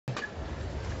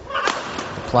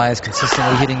players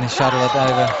consistently hitting the shuttle at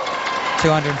over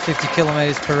 250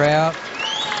 kilometres per hour.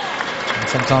 And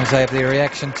sometimes they have their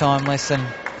reaction time less than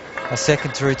a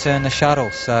second to return the shuttle,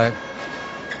 so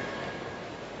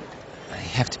they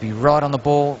have to be right on the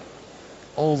ball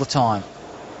all the time.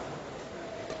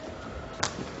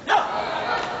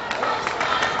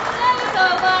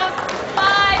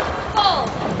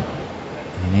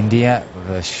 In India with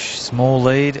a small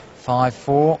lead,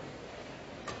 5-4.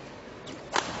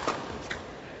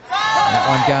 That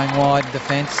one going wide in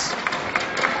defence.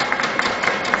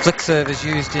 Flick serve is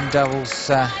used in doubles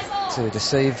to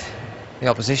deceive the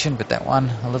opposition, but that one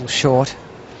a little short.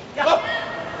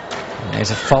 And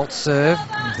there's a false serve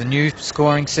with the new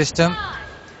scoring system.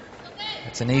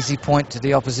 It's an easy point to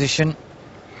the opposition.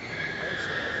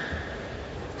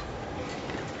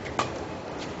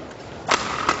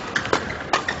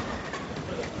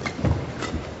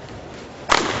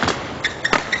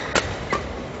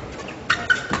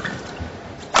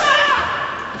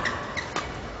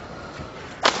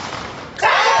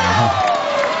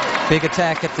 Big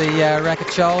attack at the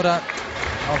racket shoulder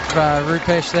of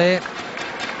Rupesh there.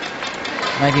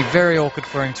 Making it very awkward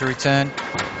for him to return.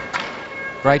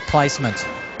 Great placement.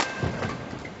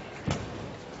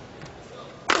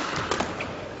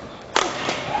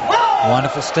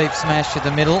 Wonderful steep smash to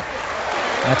the middle.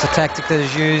 That's a tactic that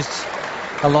is used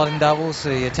a lot in doubles.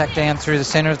 The attack down through the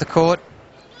centre of the court.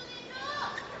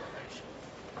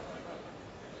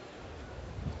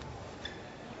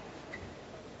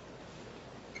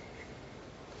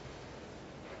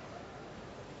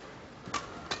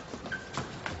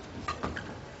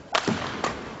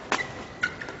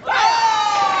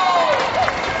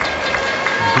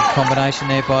 Combination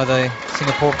there by the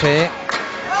Singapore pair.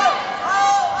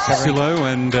 Silo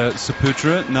and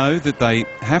Saputra know that they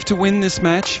have to win this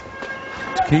match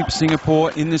to keep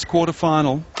Singapore in this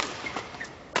quarter-final.